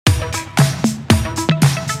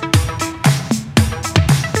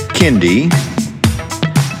Kindy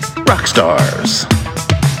Rockstars.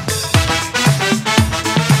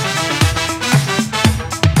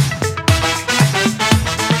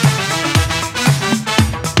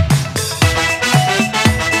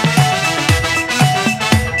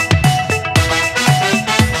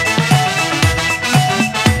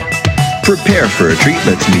 Prepare for a treat,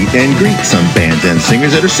 let's meet and greet some bands and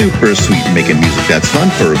singers that are super sweet, making music that's fun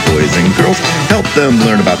for boys and girls. Help them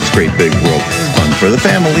learn about this great big world. Fun for the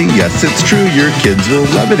family, yes it's true, your kids will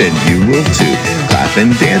love it and you will too. Clap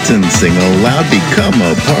and dance and sing aloud, become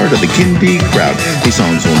a part of the Kindy crowd. These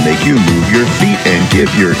songs will make you move your feet and give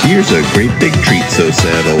your ears a great big treat. So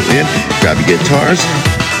settle in, grab your guitars,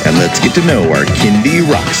 and let's get to know our Kindy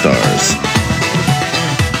Rockstars.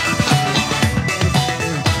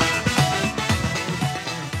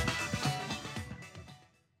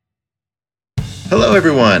 Hello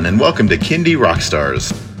everyone, and welcome to Kindy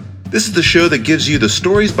Rockstars. This is the show that gives you the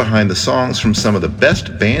stories behind the songs from some of the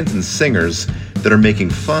best bands and singers that are making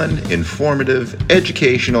fun, informative,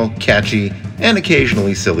 educational, catchy, and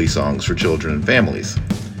occasionally silly songs for children and families.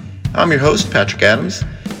 I'm your host, Patrick Adams,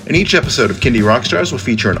 and each episode of Kindy Rockstars will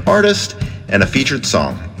feature an artist and a featured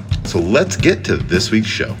song. So let's get to this week's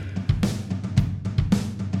show.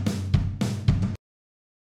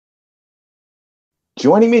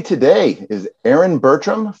 Joining me today is Aaron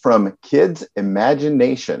Bertram from Kids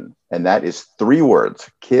Imagination, and that is 3 words,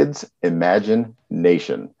 Kids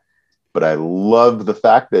Imagination. But I love the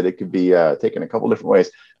fact that it could be taken a couple different ways.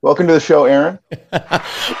 Welcome to the show, Aaron.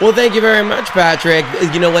 Well, thank you very much, Patrick.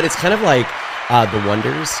 You know what? It's kind of like The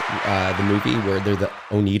Wonders, the movie where they're the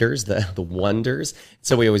Oneaters, the Wonders.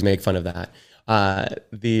 So we always make fun of that.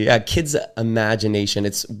 The Kids Imagination,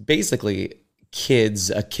 it's basically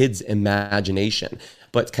a kid's imagination,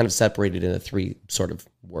 but kind of separated into 3 sort of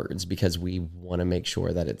words because we want to make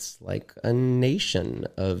sure that it's like a nation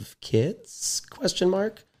of kids, ?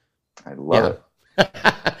 I love it.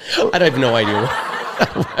 I have no idea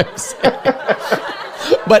what I'm saying.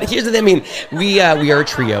 But here's the thing, I mean, we are a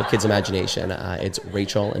trio, Kids Imagination. It's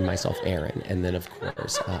Rachel and myself, Aaron, and then of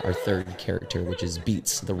course our third character, which is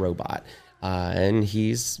Beats, the robot. And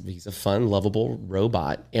he's a fun, lovable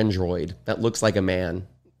robot android that looks like a man,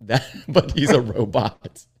 but he's a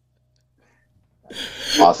robot.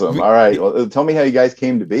 Awesome. All right. Well, tell me how you guys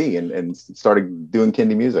came to be and started doing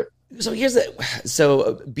Kindy music.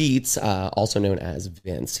 So Beats, also known as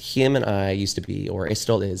Vince, him and I used to be, or it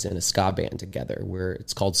still is, in a ska band together where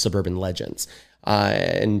it's called Suburban Legends.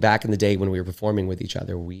 And back in the day when we were performing with each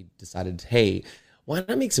other, we decided, hey, why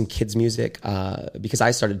not make some kids music? Because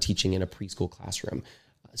I started teaching in a preschool classroom.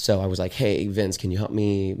 So I was like, hey, Vince, can you help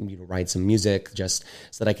me write some music just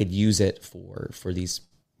so that I could use it for these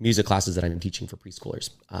music classes that I'm teaching for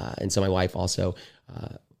preschoolers? And so my wife also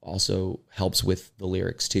helps with the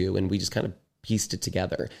lyrics too. And we just kind of pieced it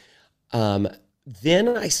together. Then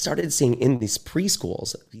I started seeing in these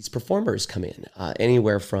preschools, these performers come in,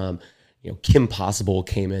 anywhere from Kim Possible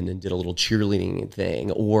came in and did a little cheerleading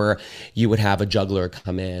thing, or you would have a juggler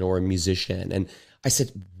come in or a musician. And I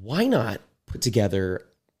said, why not put together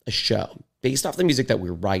a show based off the music that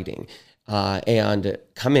we're writing and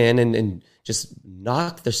come in and just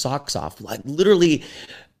knock their socks off, like literally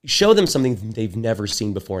show them something they've never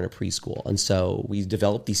seen before in a preschool. And so we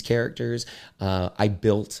developed these characters. I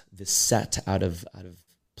built this set out of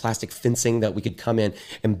plastic fencing that we could come in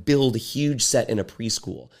and build a huge set in a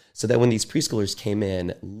preschool so that when these preschoolers came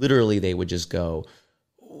in, literally they would just go,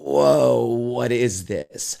 whoa, what is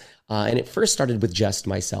this? And it first started with just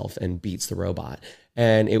myself and Beats the robot.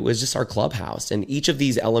 And it was just our clubhouse. And each of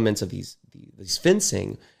these elements of these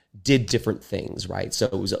fencing did different things, right? So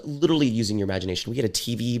it was literally using your imagination. We had a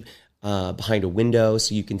TV behind a window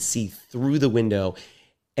so you can see through the window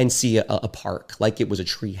and see a park like it was a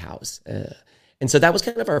tree house. And so that was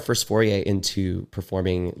kind of our first foray into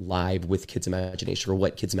performing live with Kids Imagination, or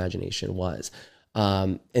what Kids Imagination was.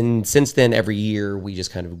 And since then, every year, we just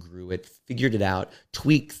kind of grew it, figured it out,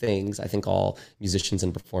 tweak things. I think all musicians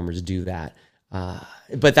and performers do that.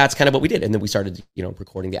 But that's kind of what we did. And then we started,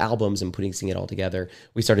 recording the albums and putting it all together.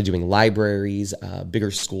 We started doing libraries, bigger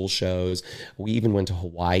school shows. We even went to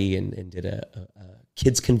Hawaii and did a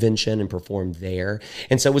kids convention and performed there.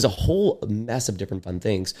 And so it was a whole mess of different fun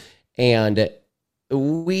things. And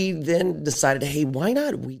we then decided, hey, why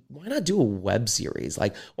not do a web series?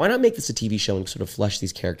 Like, why not make this a TV show and sort of flesh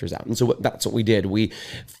these characters out? And so that's what we did. We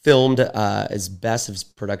filmed as best of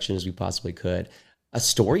production as we possibly could, a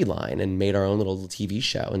storyline, and made our own little TV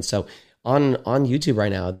show. And so On YouTube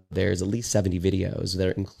right now, there's at least 70 videos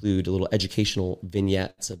that include little educational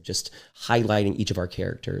vignettes of just highlighting each of our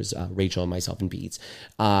characters, Rachel and myself and Beats.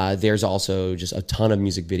 There's also just a ton of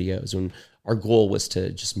music videos, and our goal was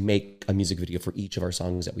to just make a music video for each of our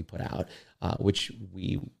songs that we put out, which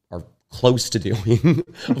we are close to doing.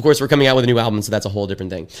 Of course, we're coming out with a new album, so that's a whole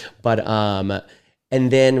different thing. But and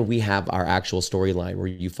then we have our actual storyline where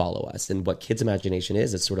you follow us. And what Kids Imagination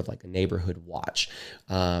is, it's sort of like a neighborhood watch.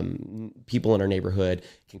 People in our neighborhood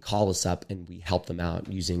can call us up and we help them out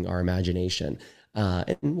using our imagination.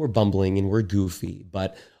 And we're bumbling and we're goofy,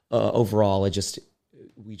 but overall,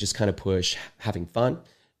 we just kind of push having fun,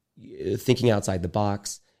 thinking outside the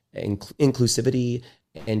box, inclusivity,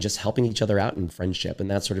 and just helping each other out in friendship. And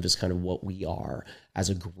that's sort of just kind of what we are as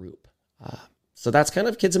a group. So that's kind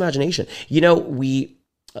of Kids Imagination. We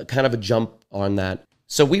kind of a jump on that.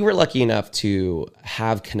 So we were lucky enough to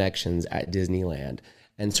have connections at Disneyland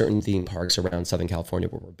and certain theme parks around Southern California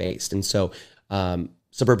where we're based. And so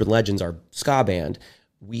Suburban Legends, our ska band,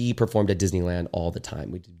 we performed at Disneyland all the time.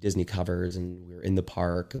 We did Disney covers and we were in the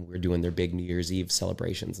park and we were doing their big New Year's Eve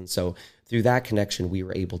celebrations. And so through that connection, we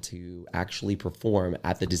were able to actually perform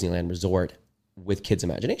at the Disneyland Resort with Kids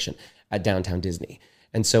Imagination at Downtown Disney.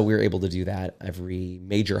 And so we were able to do that every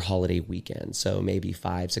major holiday weekend. So maybe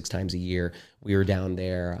 5-6 times a year, we were down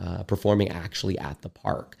there performing actually at the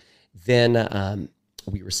park. Then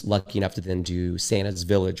we were lucky enough to then do Santa's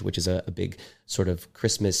Village, which is a big sort of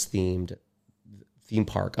Christmas-themed theme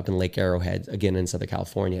park up in Lake Arrowhead, again in Southern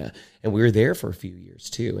California. And we were there for a few years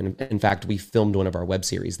too. And in fact, we filmed one of our web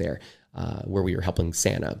series there where we were helping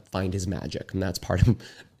Santa find his magic. And that's part of,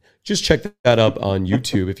 just check that up on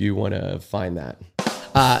YouTube if you want to find that.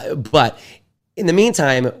 But in the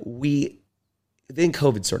meantime, then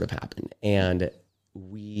COVID sort of happened and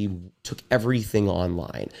we took everything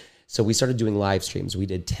online. So we started doing live streams. We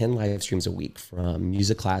did 10 live streams a week, from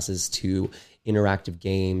music classes to interactive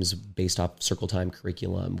games based off Circle Time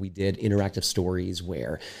curriculum. We did interactive stories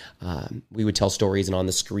where we would tell stories, and on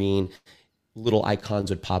the screen, little icons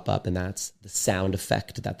would pop up, and that's the sound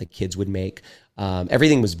effect that the kids would make.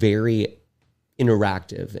 Everything was very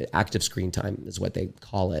interactive. Active screen time is what they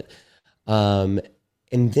call it. And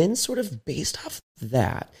then sort of based off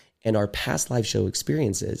that and our past live show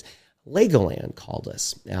experiences, Legoland called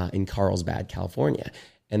us in Carlsbad, California.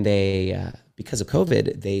 And they, because of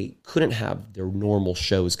COVID, they couldn't have their normal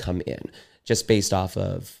shows come in just based off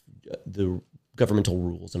of the governmental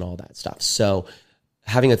rules and all that stuff. So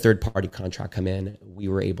having a third-party contract come in, we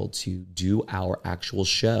were able to do our actual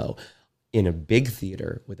show in a big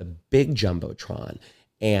theater with a big jumbotron,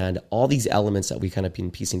 and all these elements that we kind of been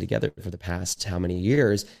piecing together for the past how many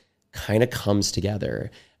years kind of comes together.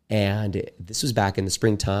 And this was back in the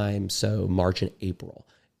springtime, so March and April,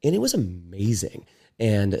 and it was amazing.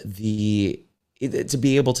 And to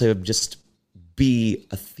be able to just be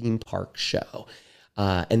a theme park show,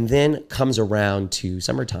 and then comes around to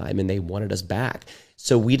summertime, and they wanted us back.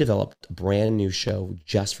 So we developed a brand new show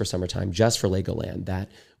just for summertime, just for Legoland. That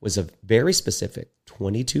was a very specific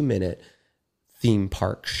 22-minute theme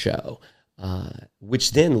park show,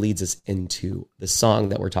 which then leads us into the song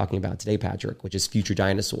that we're talking about today, Patrick, which is Future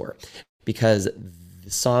Dinosaur, because the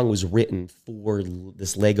song was written for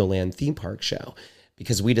this Legoland theme park show,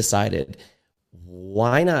 because we decided,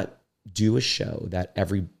 why not do a show that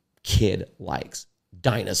every kid likes?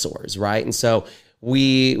 Dinosaurs, right? And so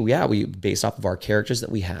we based off of our characters that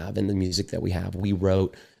we have and the music that we have, we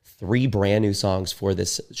wrote 3 brand new songs for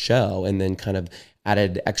this show, and then kind of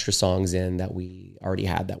added extra songs in that we already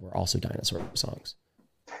had that were also dinosaur songs.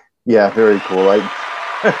 Yeah, very cool.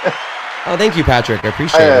 Oh, thank you, Patrick. I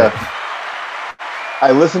appreciate it.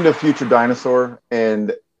 I listened to Future Dinosaur,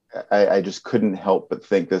 and I just couldn't help but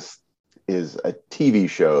think this is a TV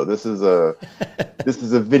show. This is a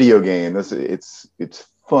video game. It's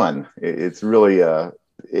fun. It's really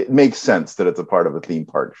it makes sense that it's a part of a theme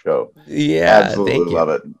park show. Yeah, absolutely love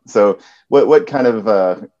it. So what kind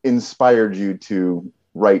of inspired you to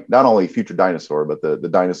write not only Future Dinosaur but the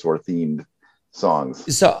dinosaur themed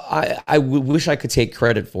songs? So I wish I could take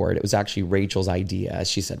credit for it. It was actually Rachel's idea.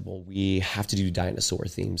 She said, well, we have to do dinosaur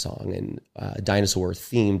theme song and dinosaur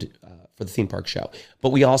themed for the theme park show,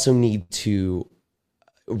 but we also need to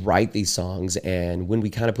write these songs, and when we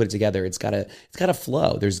kind of put it together, it's got to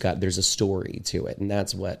flow. There's a story to it, and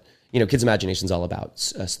that's what Kids Imagination is all about.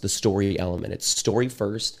 The story element. It's story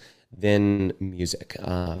first, then music,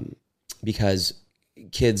 because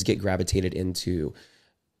kids get gravitated into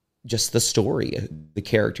just the story, the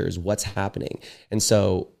characters, what's happening. And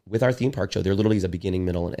so with our theme park show, there literally is a beginning,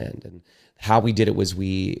 middle, and end. And how we did it was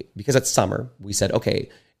because it's summer, we said, okay,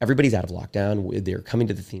 everybody's out of lockdown. They're coming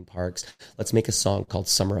to the theme parks. Let's make a song called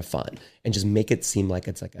Summer of Fun and just make it seem like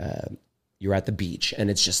it's like you're at the beach and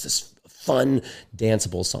it's just this fun,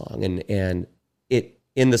 danceable song. And it,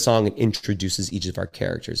 in the song, it introduces each of our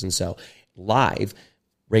characters. And so live,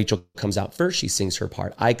 Rachel comes out first. She sings her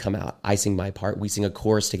part. I come out. I sing my part. We sing a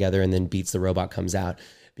chorus together, and then Beats the Robot comes out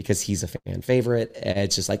because he's a fan favorite.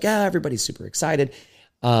 It's just like, everybody's super excited.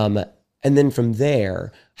 And then from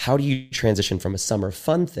there, how do you transition from a summer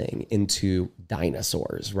fun thing into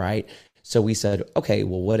dinosaurs, right? So we said, okay,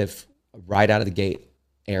 well, what if right out of the gate,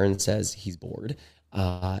 Aaron says he's bored.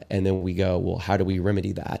 And then we go, well, how do we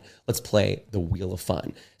remedy that? Let's play the Wheel of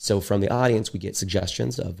Fun. So from the audience, we get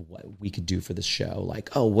suggestions of what we could do for this show.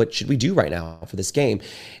 Like, oh, what should we do right now for this game?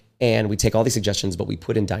 And we take all these suggestions, but we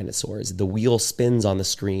put in dinosaurs. The wheel spins on the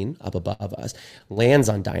screen up above us, lands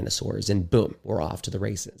on dinosaurs, and boom, we're off to the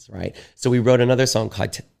races, right? So we wrote another song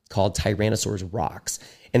called Tyrannosaurus Rocks.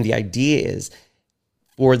 And the idea is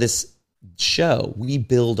for this show, we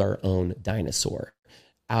build our own dinosaur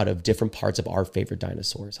out of different parts of our favorite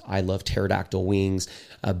dinosaurs. I love pterodactyl wings.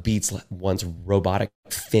 Beats wants robotic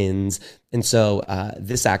fins. And so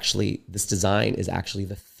this design is actually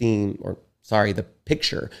the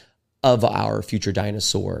picture of our Future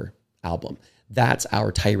Dinosaur album. That's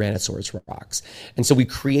our Tyrannosaurus Rocks. And so we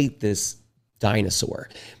create this dinosaur,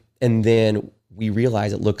 and then we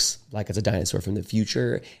realize it looks like it's a dinosaur from the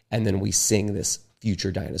future, and then we sing this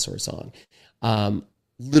Future Dinosaur song.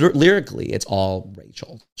 Lyrically, it's all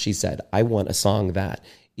Rachel. She said, I want a song that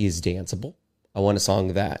is danceable. I want a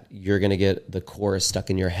song that you're going to get the chorus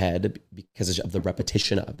stuck in your head because of the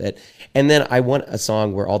repetition of it. And then I want a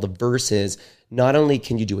song where all the verses, not only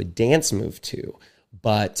can you do a dance move to,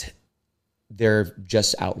 but they're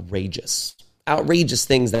just outrageous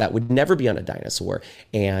things that would never be on a dinosaur.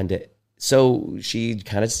 And so she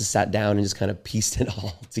kind of just sat down and just kind of pieced it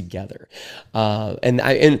all together.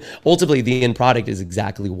 And ultimately the end product is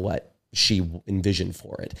exactly what she envisioned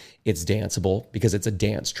for it. It's danceable because it's a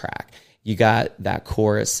dance track. You got that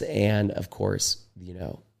chorus and of course,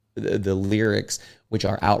 the lyrics, which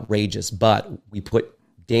are outrageous, but we put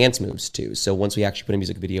dance moves too. So once we actually put a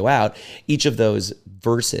music video out, each of those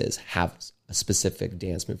verses have a specific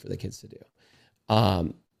dance move for the kids to do.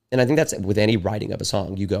 And I think that's with any writing of a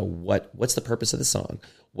song. You go, what's the purpose of the song?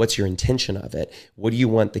 What's your intention of it? What do you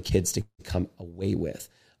want the kids to come away with?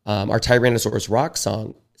 Our Tyrannosaurus Rock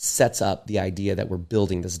song sets up the idea that we're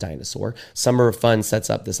building this dinosaur. Summer of Fun sets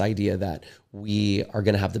up this idea that we are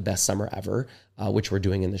going to have the best summer ever, which we're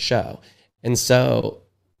doing in the show. And so,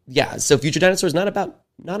 so Future Dinosaur is not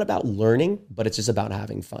about learning, but it's just about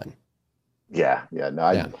having fun.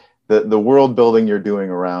 The world building you're doing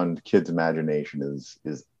around kids' imagination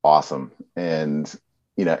is awesome. And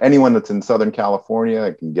anyone that's in Southern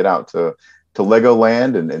California can get out to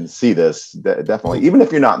Legoland and see this. Definitely, even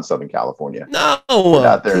if you're not in Southern California, get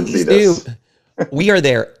out there and see this. We are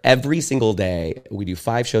there every single day. We do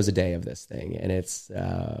 5 shows a day of this thing, and it's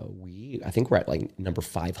I think we're at like number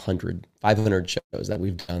 500 shows that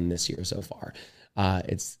we've done this year so far.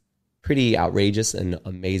 It's pretty outrageous and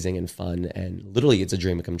amazing and fun, and literally it's a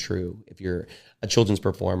dream come true if you're a children's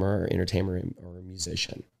performer or entertainer or a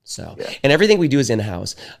musician. So and everything we do is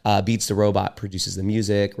in-house. Beats the Robot produces the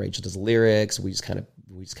music, Rachel does the lyrics. We just kind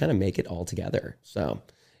of make it all together. So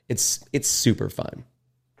it's super fun.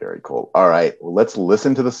 Very cool. All right, well, let's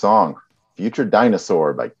listen to the song Future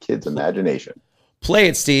Dinosaur by Kids Imagination. Play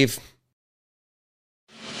it, Steve.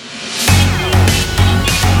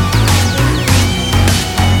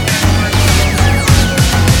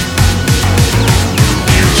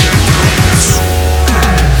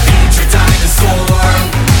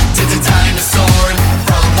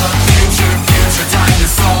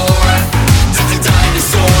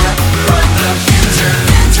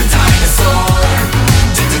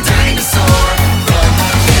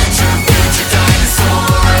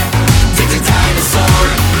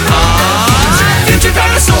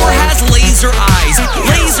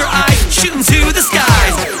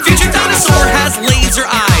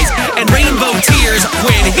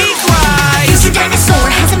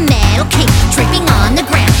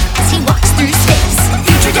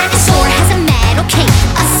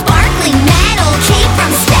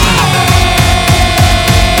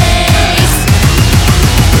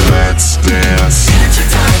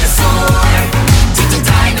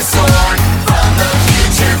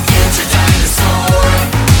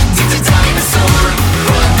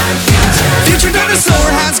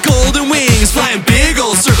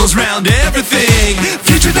 Round everything.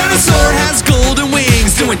 Future dinosaur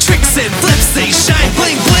flips and flips, they shine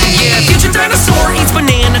bling bling. Yeah, future dinosaur eats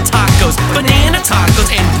banana tacos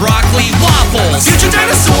and broccoli waffles. Future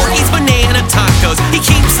dinosaur eats banana tacos. He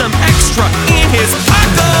keeps some extra in his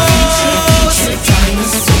tacos. Future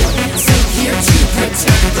dinosaur, sent here to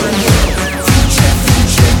protect the world. Future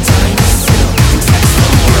dinosaur, protects the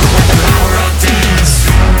world with the power of dance.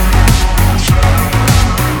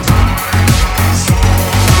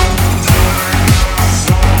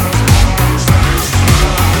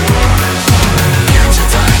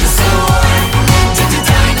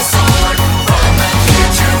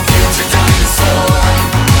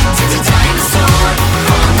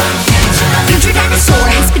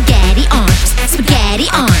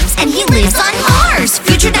 And he lives on Mars.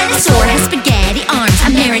 Future dinosaur has spaghetti arms.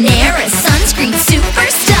 A marinara sunscreen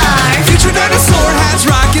superstar. Future dinosaur has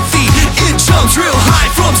rocket feet. It jumps real high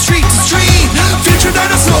from street to street. Future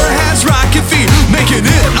dinosaur has rocket feet, making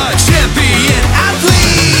it a champion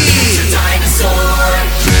athlete. Future dinosaur,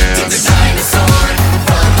 the dinosaur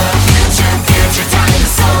from the future. Future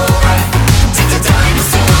dinosaur, the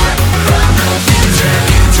dinosaur from the future.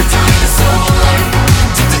 Future dinosaur,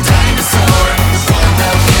 the dinosaur from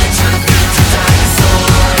the future. Future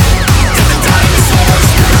dinosaur, the dinosaurs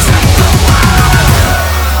protect the world.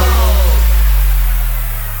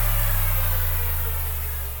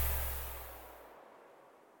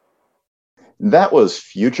 That was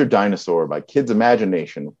Future Dinosaur by Kids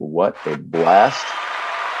Imagination. What a blast.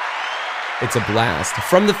 It's a blast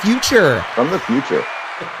from the future. From the future.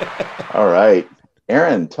 All right.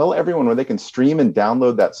 Aaron, tell everyone where they can stream and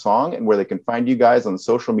download that song and where they can find you guys on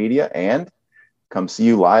social media and come see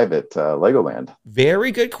you live at Legoland.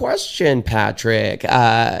 Very good question, Patrick.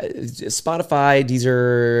 Spotify,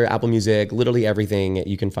 Deezer, Apple Music, literally everything.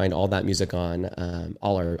 You can find all that music on,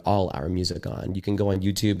 all our music on. You can go on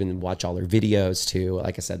YouTube and watch all our videos too.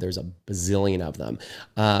 Like I said, there's a bazillion of them.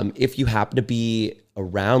 If you happen to be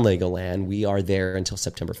around Legoland, we are there until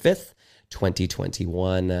September 5th.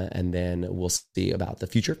 2021, and then we'll see about the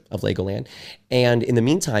future of Legoland. And in the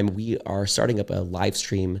meantime, we are starting up a live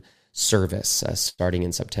stream service starting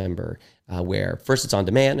in September, where first it's on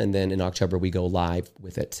demand, and then in October we go live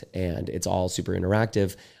with it, and it's all super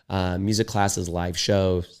interactive. Music classes, live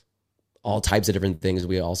shows, all types of different things.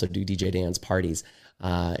 We also do DJ dance parties,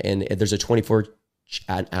 and there's a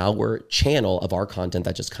 24-hour channel of our content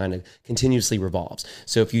that just kind of continuously revolves.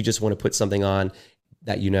 So if you just want to put something on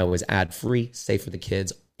that you know is ad-free, safe for the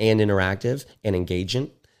kids, and interactive and engaging,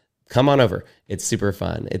 come on over. It's super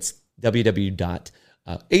fun. It's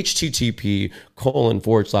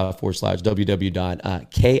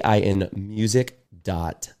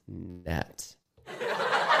http://www.kinmusic.net.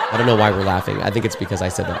 I don't know why we're laughing. I think it's because I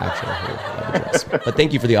said the actual web address. But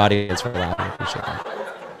thank you for the audience for laughing. I appreciate that.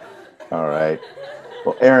 All right.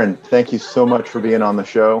 Well, Aaron, thank you so much for being on the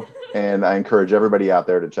show. And I encourage everybody out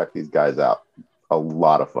there to check these guys out. A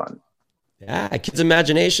lot of fun. Yeah, Kids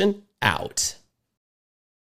Imagination out.